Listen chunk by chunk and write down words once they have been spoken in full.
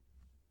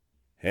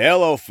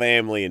Hello,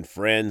 family and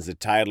friends. The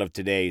title of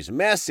today's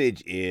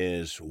message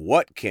is,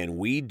 What Can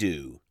We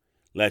Do?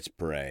 Let's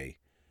pray.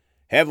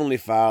 Heavenly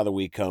Father,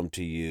 we come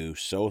to you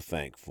so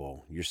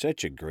thankful. You're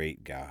such a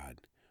great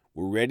God.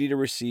 We're ready to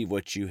receive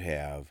what you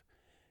have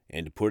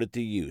and to put it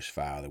to use,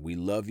 Father. We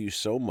love you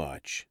so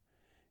much,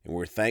 and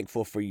we're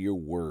thankful for your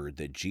word,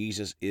 that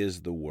Jesus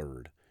is the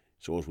Word.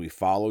 So as we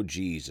follow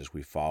Jesus,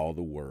 we follow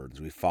the Word.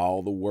 As we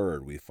follow the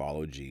Word, we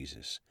follow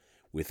Jesus.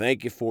 We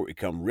thank you for it. We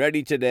come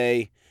ready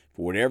today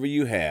for whatever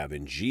you have.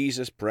 In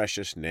Jesus'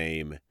 precious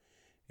name,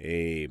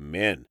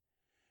 amen.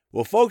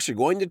 Well, folks, we're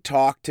going to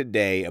talk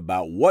today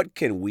about what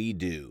can we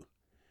do.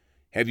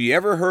 Have you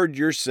ever heard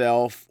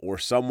yourself or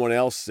someone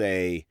else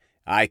say,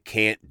 I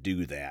can't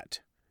do that?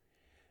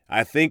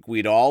 I think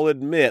we'd all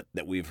admit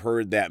that we've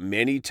heard that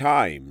many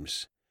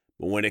times,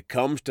 but when it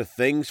comes to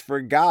things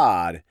for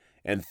God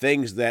and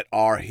things that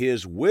are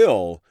His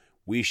will,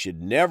 we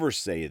should never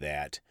say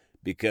that,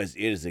 because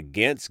it is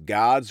against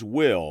God's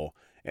will,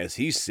 as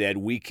He said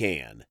we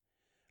can.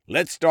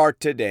 Let's start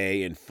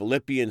today in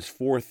Philippians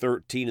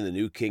 4:13 in the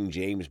New King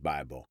James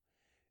Bible.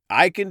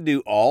 I can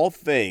do all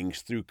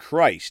things through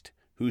Christ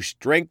who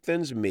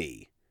strengthens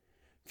me.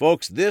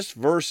 Folks, this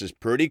verse is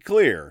pretty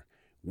clear.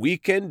 We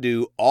can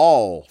do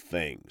all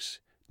things.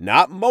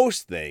 Not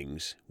most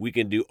things. We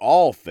can do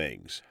all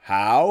things.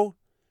 How?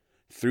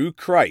 Through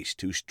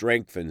Christ who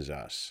strengthens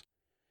us.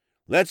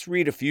 Let's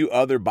read a few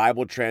other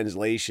Bible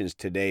translations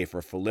today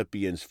for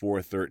Philippians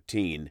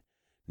 4:13.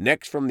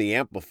 Next from the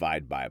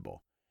Amplified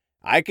Bible.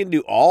 I can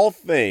do all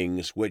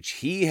things which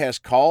He has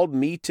called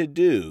me to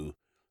do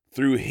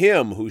through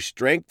Him who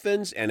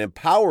strengthens and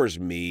empowers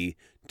me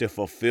to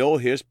fulfill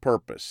His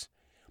purpose.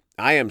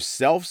 I am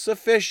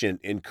self-sufficient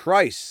in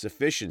Christ's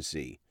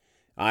sufficiency.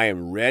 I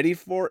am ready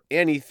for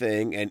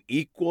anything and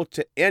equal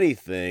to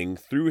anything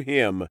through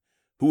Him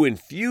who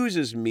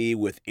infuses me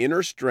with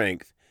inner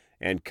strength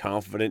and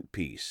confident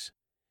peace.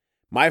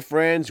 My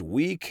friends,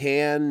 we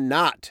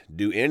cannot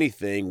do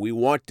anything we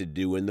want to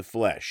do in the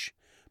flesh,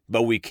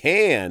 but we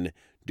can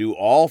do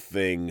all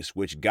things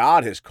which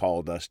God has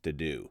called us to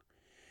do.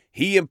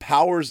 He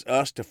empowers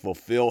us to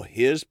fulfill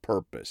His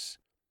purpose.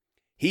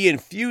 He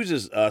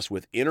infuses us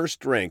with inner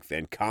strength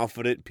and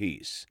confident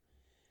peace.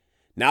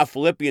 Now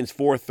Philippians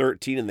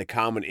 4:13 in the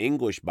Common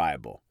English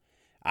Bible.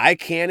 I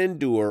can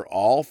endure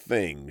all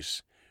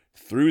things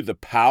through the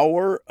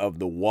power of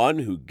the one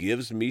who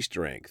gives me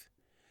strength.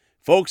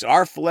 Folks,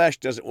 our flesh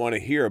doesn't want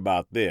to hear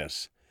about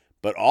this,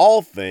 but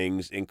all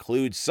things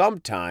include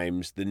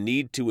sometimes the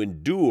need to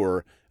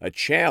endure a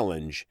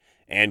challenge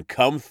and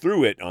come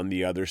through it on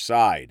the other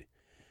side.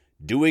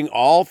 Doing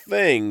all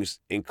things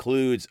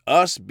includes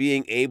us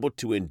being able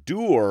to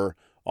endure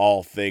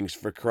all things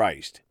for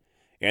Christ.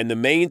 And the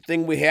main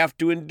thing we have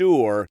to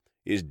endure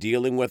is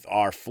dealing with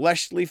our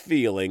fleshly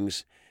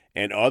feelings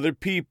and other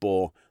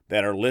people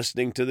that are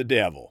listening to the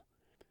devil.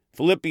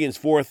 Philippians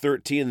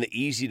 4:13 in the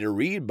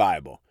easy-to-read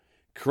Bible.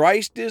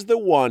 Christ is the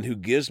one who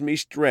gives me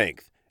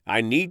strength. I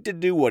need to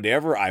do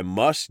whatever I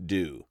must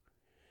do.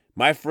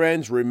 My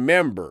friends,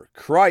 remember,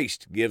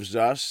 Christ gives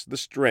us the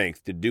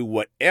strength to do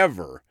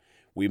whatever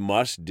we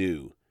must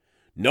do.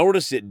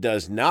 Notice it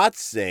does not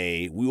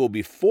say we will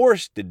be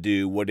forced to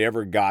do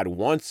whatever God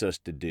wants us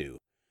to do.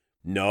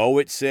 No,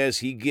 it says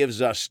He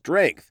gives us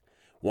strength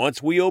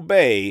once we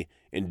obey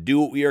and do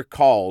what we are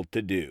called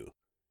to do.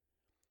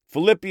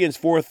 Philippians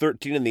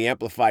 4:13 in the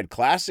Amplified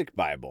Classic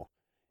Bible.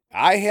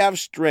 I have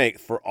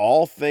strength for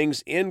all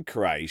things in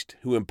Christ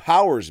who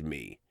empowers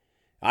me.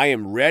 I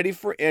am ready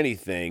for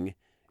anything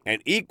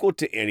and equal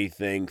to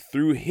anything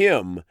through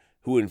Him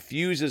who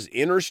infuses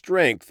inner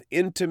strength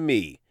into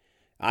me.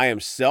 I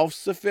am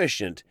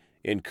self-sufficient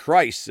in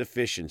Christ's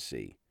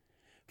sufficiency.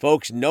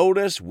 Folks,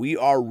 notice we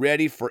are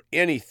ready for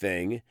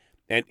anything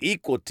and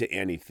equal to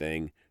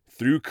anything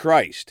through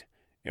Christ,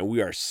 and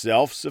we are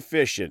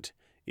self-sufficient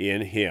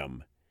in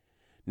Him.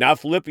 Now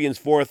Philippians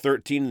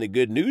 4:13 in the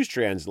Good News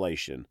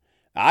Translation.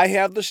 I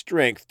have the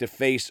strength to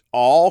face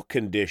all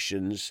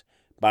conditions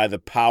by the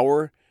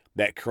power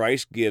that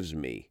Christ gives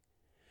me.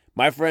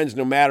 My friends,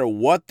 no matter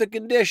what the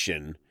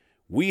condition,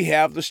 we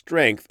have the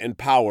strength and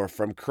power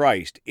from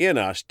Christ in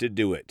us to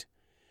do it.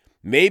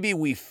 Maybe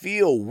we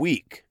feel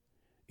weak.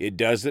 It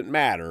doesn't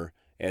matter,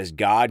 as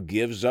God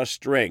gives us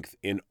strength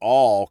in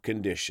all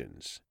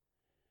conditions.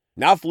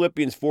 Now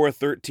Philippians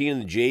 4:13 in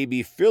the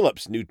J.B.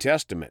 Phillips New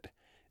Testament.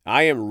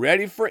 I am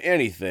ready for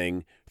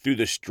anything through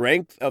the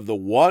strength of the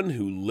one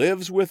who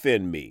lives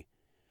within me.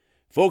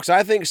 Folks,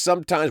 I think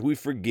sometimes we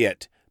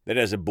forget that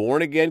as a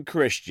born-again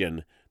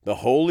Christian, the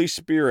Holy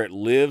Spirit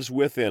lives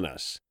within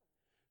us.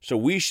 So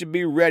we should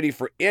be ready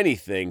for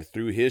anything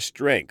through His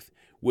strength,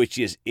 which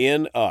is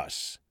in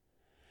us.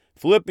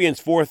 Philippians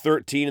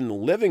 4:13 in the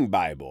Living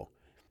Bible.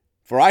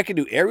 For I can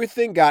do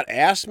everything God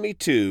asks me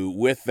to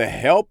with the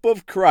help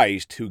of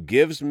Christ who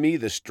gives me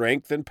the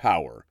strength and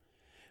power.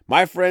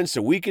 My friends,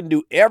 so we can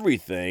do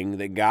everything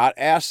that God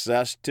asks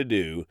us to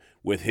do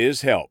with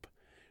His help.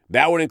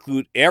 That would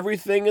include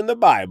everything in the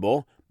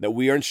Bible that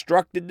we are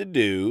instructed to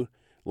do,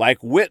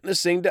 like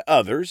witnessing to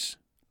others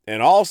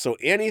and also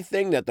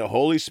anything that the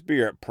Holy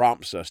Spirit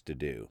prompts us to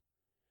do.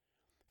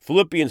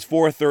 Philippians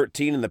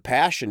 4:13 in the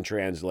Passion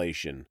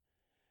Translation.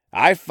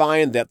 I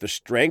find that the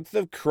strength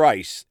of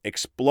Christ's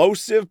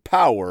explosive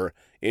power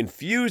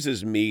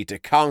infuses me to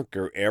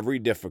conquer every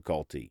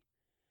difficulty.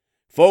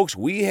 Folks,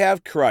 we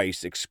have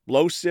Christ's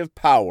explosive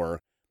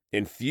power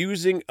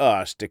infusing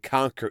us to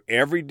conquer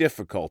every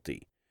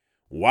difficulty.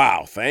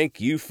 Wow, thank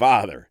you,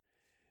 Father.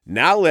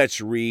 Now let's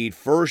read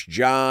 1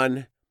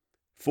 John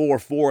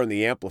 4:4 in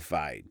the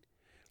Amplified.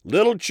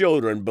 Little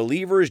children,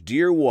 believers,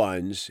 dear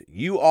ones,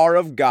 you are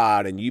of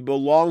God and you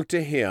belong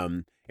to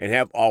Him and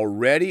have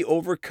already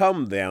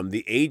overcome them,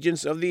 the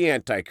agents of the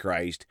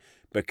Antichrist,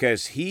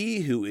 because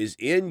he who is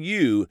in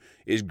you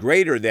is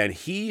greater than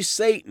he,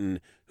 Satan,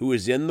 who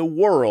is in the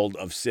world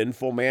of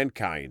sinful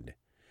mankind.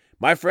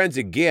 My friends,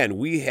 again,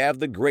 we have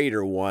the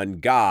greater one,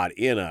 God,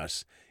 in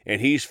us, and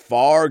He's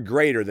far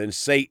greater than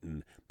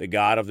Satan, the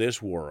god of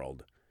this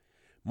world.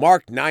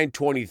 Mark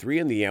 9:23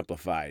 in the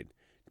Amplified.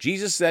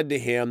 Jesus said to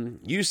him,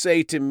 you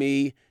say to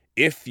me,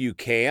 if you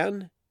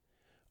can?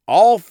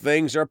 All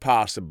things are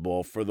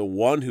possible for the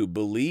one who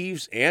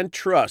believes and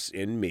trusts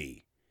in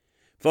me.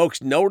 Folks,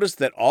 notice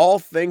that all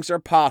things are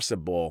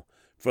possible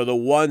for the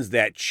ones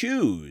that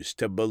choose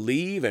to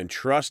believe and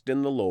trust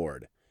in the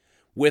Lord.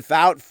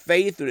 Without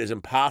faith, it is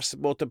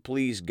impossible to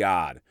please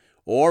God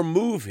or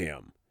move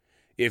Him.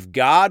 If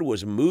God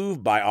was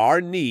moved by our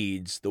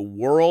needs, the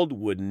world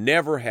would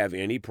never have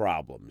any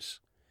problems.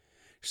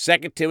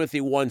 2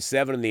 Timothy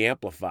 1:7 in the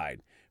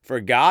Amplified. For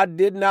God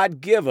did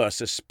not give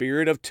us a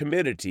spirit of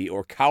timidity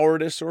or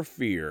cowardice or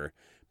fear,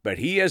 but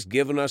He has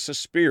given us a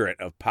spirit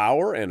of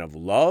power and of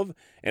love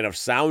and of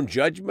sound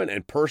judgment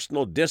and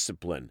personal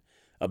discipline,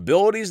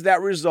 abilities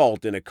that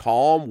result in a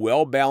calm,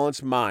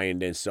 well-balanced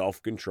mind and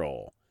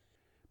self-control.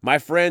 My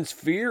friends,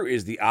 fear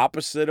is the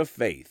opposite of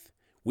faith.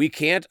 We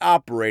can't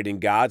operate in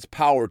God's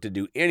power to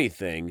do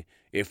anything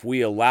if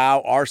we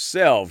allow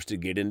ourselves to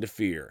get into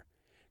fear.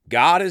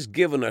 God has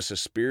given us a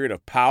spirit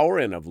of power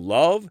and of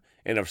love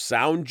and of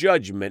sound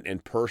judgment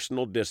and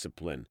personal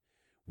discipline.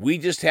 We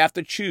just have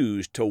to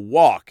choose to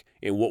walk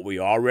in what we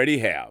already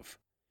have.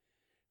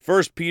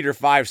 1 Peter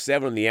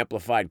 5:7 in the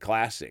Amplified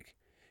Classic.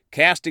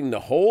 Casting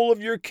the whole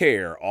of your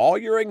care, all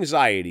your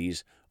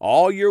anxieties,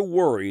 all your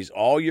worries,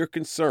 all your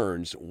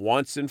concerns,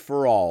 once and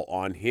for all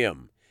on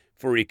Him,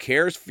 for He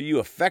cares for you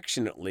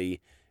affectionately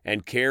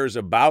and cares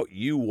about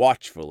you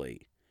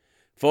watchfully.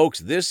 Folks,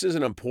 this is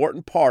an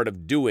important part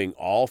of doing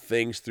all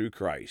things through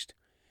Christ.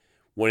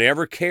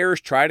 Whenever cares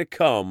try to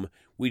come,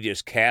 we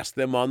just cast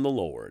them on the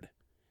Lord.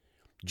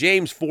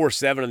 James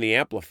 4:7 in the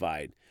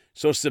Amplified.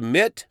 So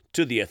submit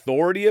to the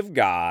authority of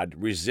God,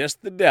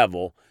 resist the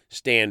devil,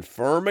 stand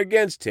firm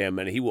against him,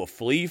 and he will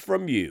flee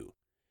from you.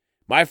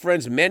 My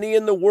friends, many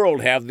in the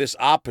world have this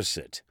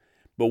opposite,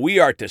 but we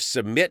are to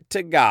submit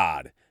to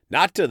God,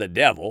 not to the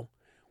devil.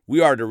 We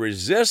are to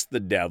resist the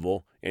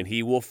devil, and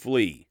he will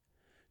flee.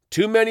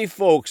 Too many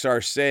folks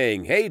are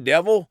saying, hey,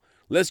 devil,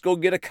 let's go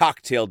get a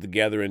cocktail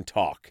together and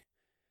talk.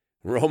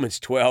 Romans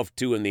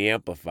 12:2 in the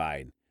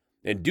Amplified.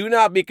 And do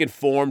not be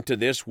conformed to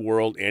this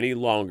world any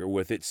longer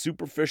with its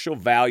superficial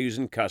values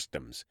and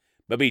customs,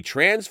 but be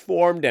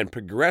transformed and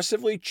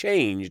progressively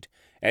changed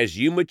as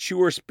you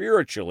mature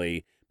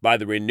spiritually by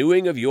the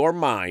renewing of your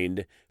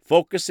mind,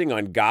 focusing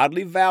on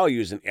godly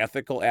values and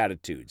ethical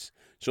attitudes,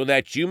 so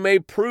that you may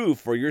prove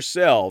for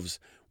yourselves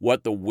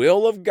what the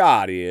will of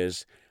God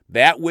is,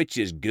 that which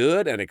is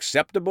good and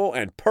acceptable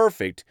and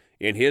perfect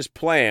in His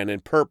plan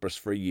and purpose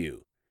for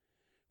you.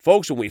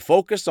 Folks, when we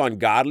focus on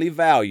godly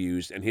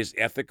values and His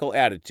ethical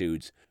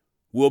attitudes,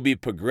 we'll be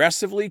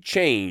progressively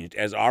changed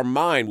as our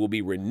mind will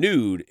be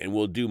renewed and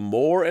we'll do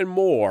more and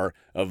more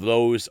of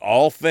those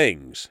all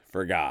things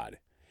for God.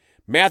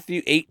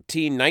 Matthew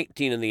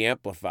 18:19 in the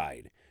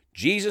Amplified.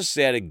 Jesus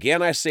said,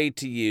 again I say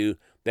to you,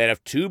 that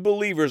if two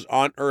believers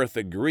on earth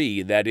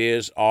agree, that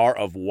is, are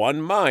of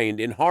one mind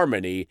in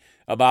harmony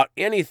about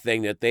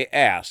anything that they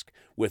ask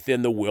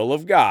within the will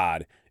of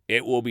God,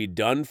 it will be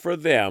done for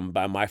them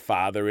by my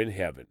Father in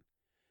heaven.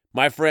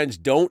 My friends,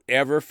 don't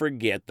ever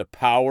forget the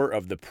power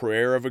of the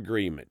prayer of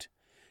agreement.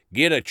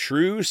 Get a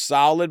true,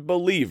 solid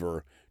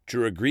believer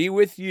to agree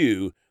with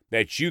you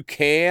that you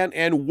can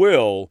and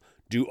will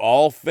do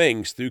all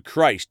things through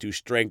Christ who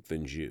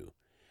strengthens you.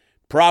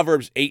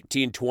 Proverbs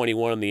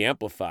 18:21 in the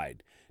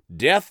Amplified.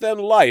 Death and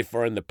life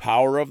are in the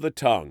power of the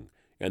tongue,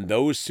 and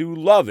those who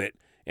love it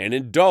and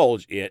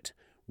indulge it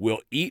will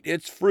eat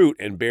its fruit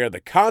and bear the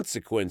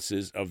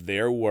consequences of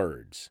their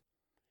words.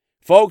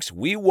 Folks,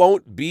 we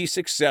won't be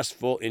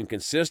successful in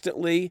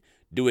consistently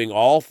doing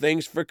all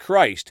things for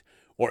Christ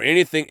or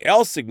anything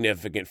else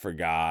significant for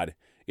God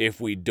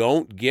if we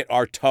don't get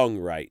our tongue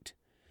right.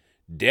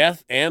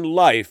 Death and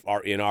life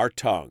are in our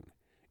tongue.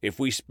 If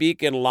we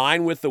speak in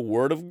line with the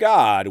Word of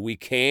God, we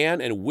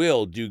can and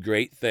will do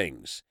great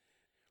things.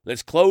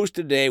 Let's close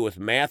today with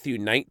Matthew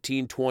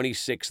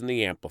 19:26 in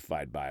the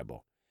Amplified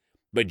Bible.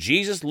 But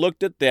Jesus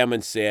looked at them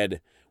and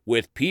said,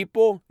 with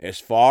people, as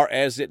far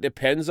as it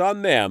depends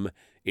on them,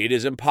 it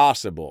is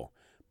impossible.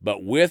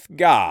 But with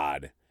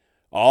God,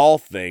 all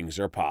things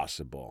are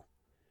possible.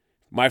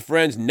 My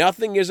friends,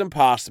 nothing is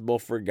impossible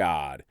for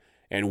God,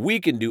 and we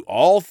can do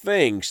all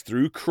things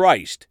through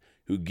Christ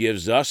who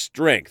gives us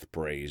strength,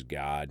 praise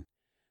God.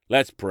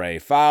 Let's pray.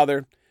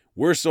 Father,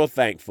 we're so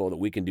thankful that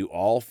we can do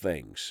all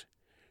things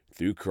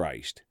through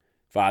Christ.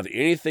 Father,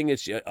 anything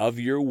that's of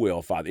your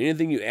will, Father,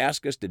 anything you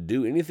ask us to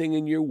do, anything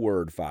in your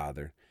word,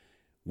 Father,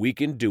 we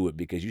can do it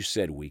because you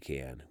said we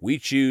can. We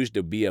choose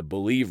to be a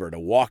believer, to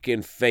walk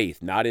in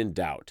faith, not in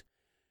doubt,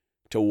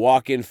 to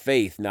walk in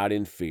faith, not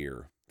in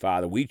fear.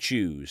 Father, we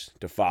choose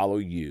to follow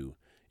you,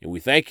 and we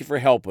thank you for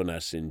helping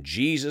us. In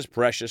Jesus'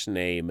 precious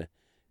name,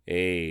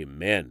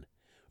 amen.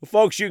 Well,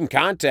 folks, you can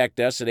contact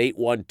us at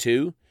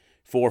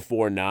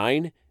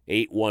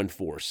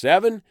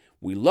 812-449-8147.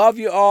 We love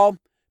you all.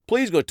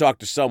 Please go talk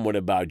to someone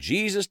about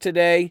Jesus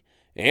today.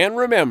 And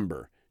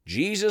remember,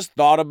 Jesus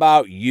thought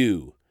about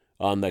you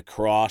on the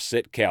cross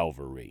at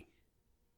Calvary.